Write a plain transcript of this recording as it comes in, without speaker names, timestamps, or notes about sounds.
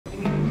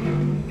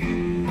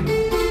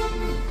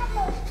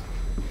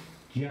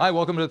Hi,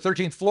 welcome to the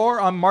 13th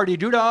floor. I'm Marty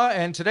Duda,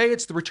 and today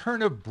it's the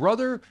return of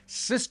Brother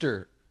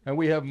Sister. And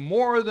we have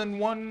more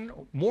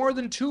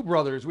than two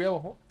brothers. We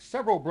have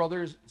several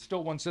brothers,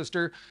 still one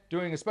sister,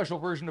 doing a special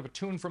version of a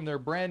tune from their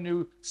brand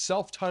new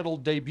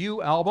self-titled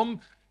debut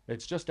album.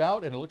 It's just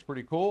out and it looks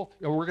pretty cool.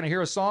 And we're going to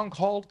hear a song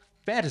called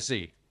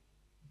Fantasy.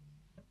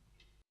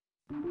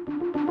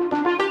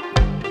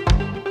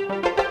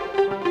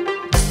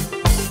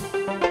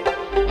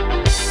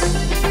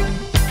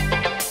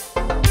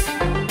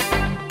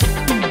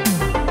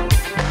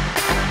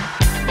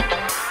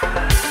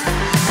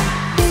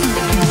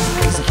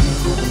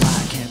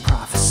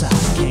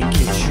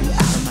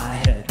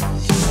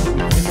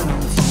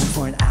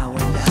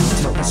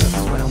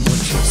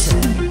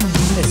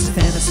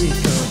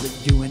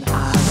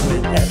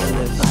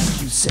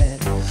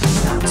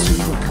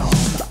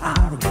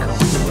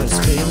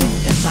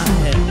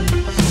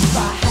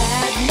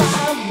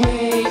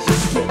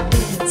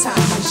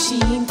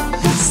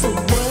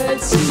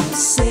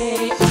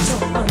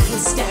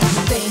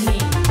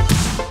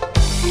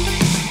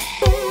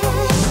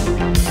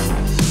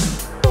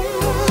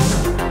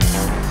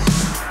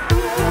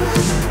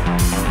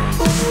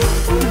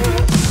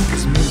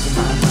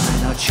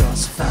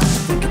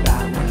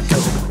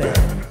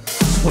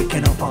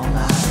 Waking up all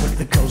night with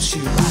the ghost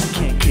you like,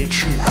 can't get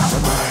you out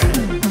of my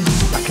head.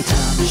 Like a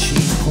time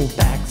machine, hold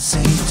back the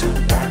same,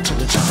 turn back to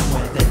the time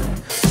where then.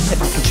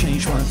 If I could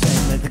change one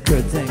thing, let the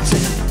good things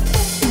in.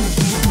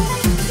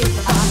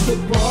 If I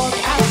could walk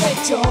out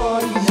that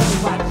door, you know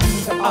I'd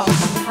leave it all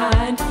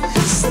behind.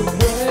 It's the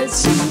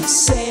words you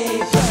say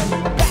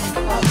burning back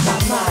of my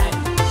mind.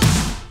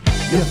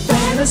 Your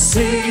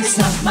fantasy's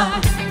not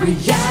my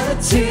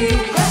reality.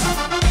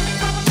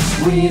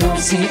 We don't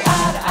see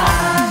eye to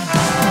eye.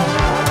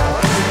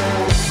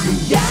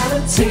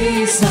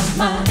 Reality's not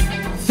my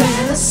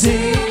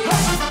fantasy.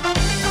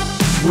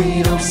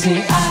 We don't see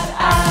eye to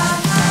eye.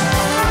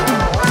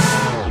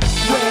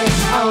 We're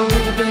all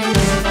living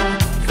in a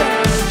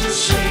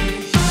fantasy.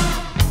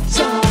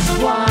 Don't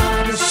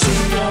wanna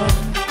see your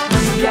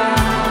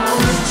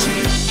reality.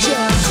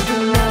 Just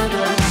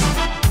another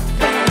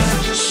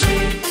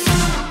fantasy.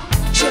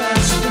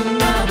 Just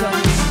another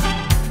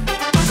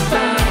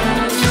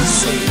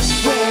fantasy.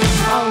 We're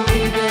all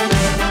living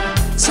in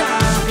a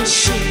time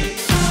machine.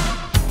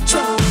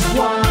 Don't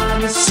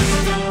wanna see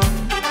your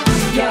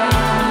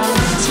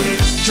reality.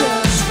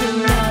 Just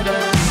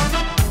another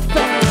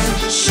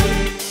fantasy.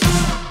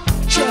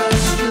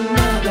 Just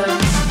another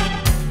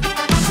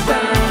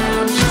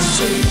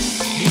fantasy.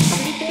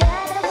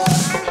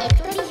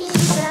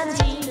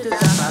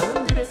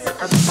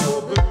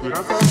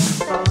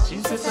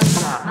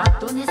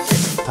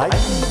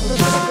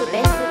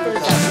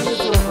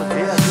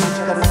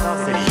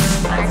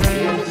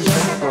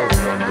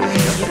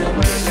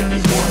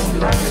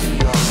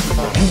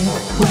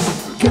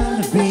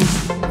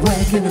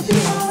 We're gonna be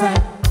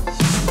alright.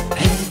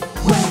 Hey,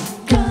 we're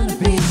gonna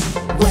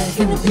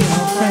be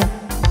alright.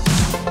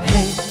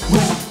 Hey,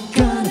 we're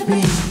gonna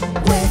be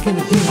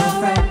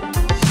alright.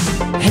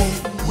 Hey,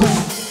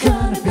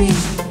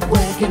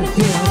 we're gonna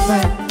be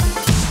alright.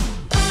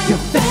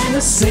 Your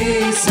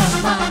fantasies are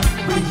my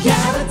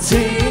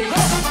reality.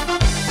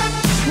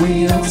 We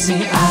don't see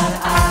eye to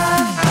eye.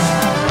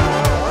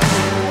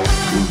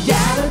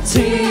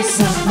 Reality's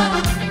not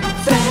my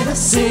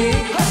fantasy.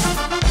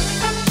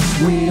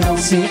 We don't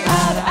see eye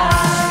to eye.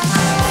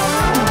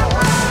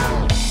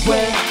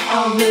 We're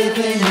all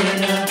living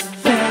in a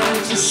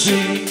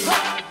fantasy.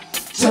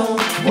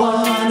 Don't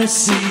wanna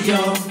see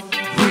your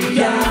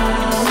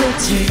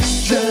reality.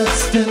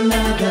 Just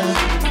another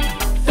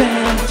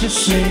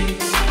fantasy.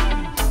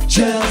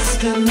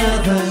 Just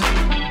another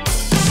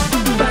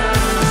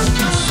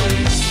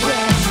fantasy.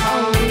 We're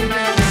all living in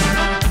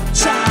a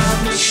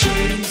time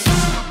machine.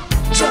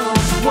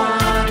 Don't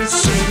wanna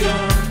see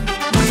your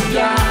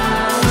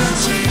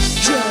reality.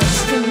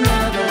 Just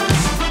another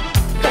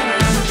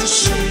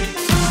fantasy.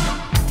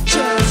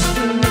 Just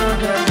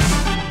another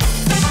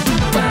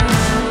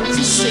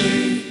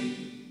fantasy.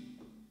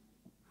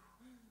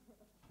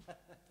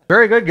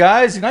 Very good,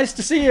 guys. Nice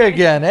to see you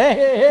again.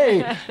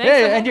 Hey.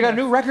 And you got a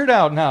new record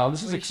out now.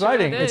 This is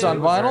exciting. Sure it's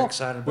on We're very vinyl.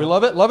 excited We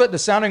about love it.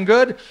 It's sounding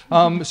good.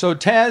 So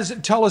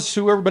Taz, tell us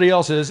who everybody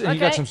else is. And you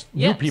got some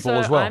new people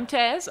as well. I'm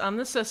Taz, I'm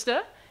the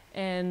sister,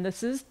 and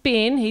this is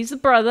Ben, he's the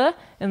brother,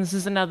 and this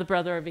is another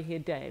brother over here,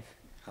 Dave.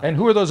 And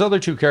who are those other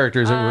two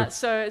characters that were?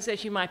 So it's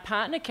actually my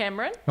partner,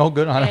 Cameron. Oh,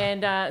 good.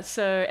 And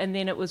and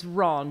then it was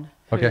Ron,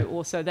 who Okay.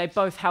 also, they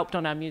both helped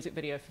on our music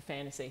video for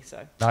Fantasy,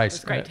 so Nice.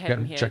 it's great to have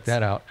Gotta them here. check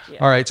that out. Yeah.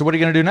 All right. So what are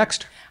you going to do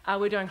next?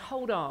 We're doing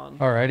Hold On.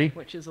 Alrighty.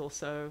 Which is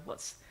also,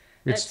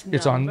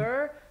 It's on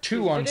number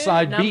 2 on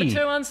side B. Number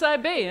 2 on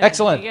side B. Yeah,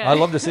 Excellent. there you I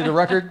go. love to see the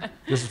record.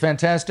 This is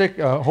fantastic.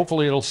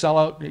 Hopefully it'll sell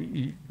out.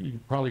 You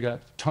probably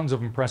got tons of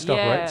them pressed up,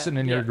 Yeah, right? Sitting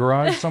in your yeah.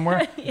 garage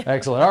somewhere.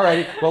 Excellent. All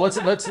righty. Well,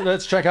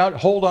 let's check out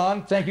Hold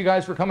On. Thank you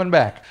guys for coming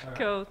back.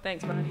 Cool.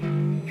 Thanks, Marty.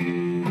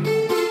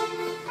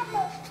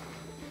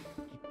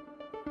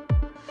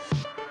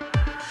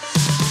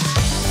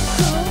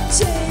 Cold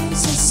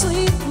days and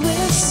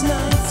sleepless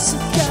nights. I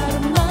got a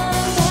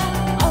mind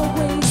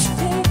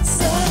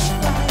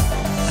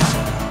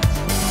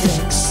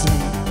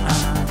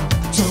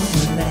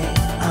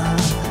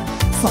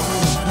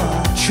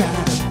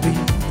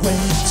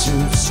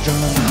too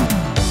strong.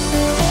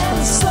 And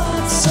the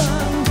thoughts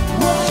on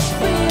what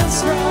feels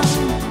wrong.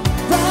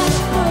 Write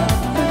a book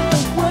with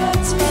the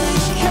words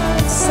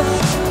become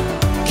song.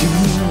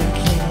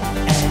 Communicate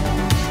and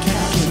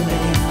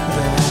calculate,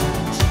 but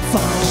I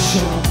fall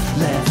short,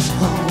 left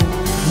home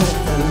with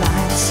the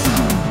lights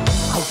on.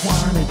 I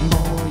wanted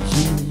more,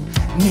 you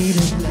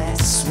needed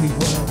less. We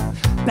were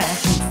back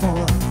and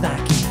forth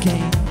like a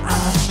game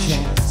of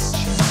chess.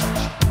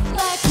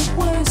 Like a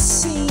worse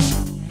scene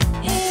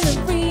in a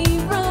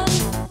rerun.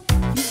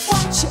 You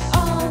watch it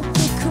all,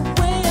 look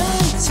away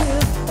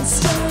until it's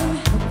done.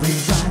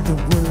 Rewrite the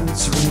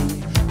words,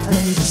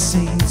 replay the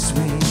scenes,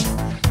 we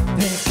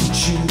pick and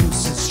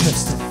choose, it's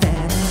just a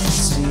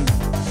fantasy.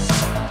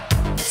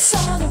 It's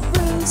all a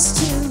ruse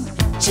to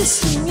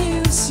just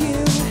amuse you.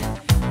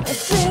 A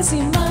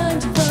busy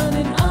mind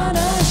running on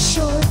a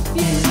short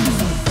fuse.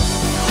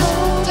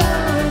 Hold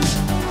on,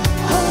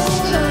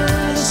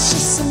 it's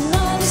just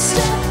another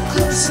step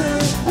closer.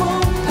 It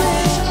won't be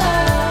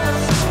long.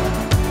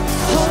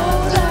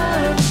 Hold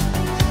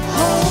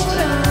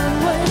on,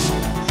 wait.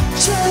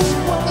 Try you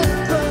won't,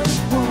 but it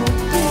won't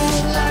be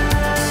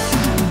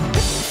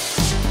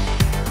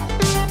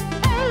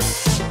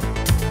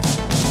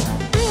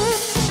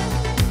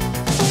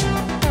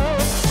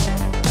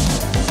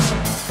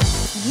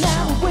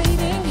Now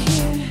waiting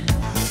here,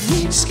 we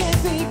just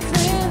can't be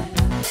clear.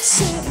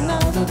 Sitting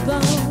all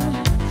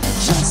alone,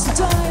 just a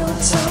dial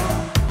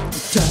tone.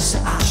 Dust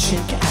I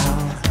shake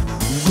out,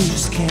 we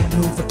just can't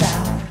move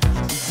about.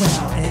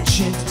 Well, and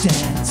shit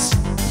dance,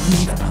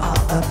 leave it all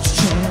up to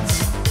chance.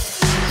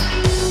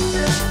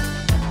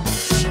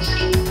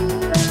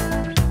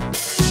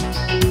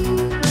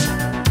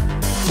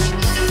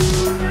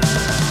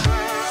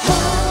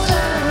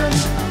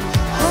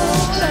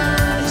 Hold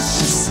on, it's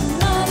just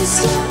another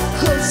step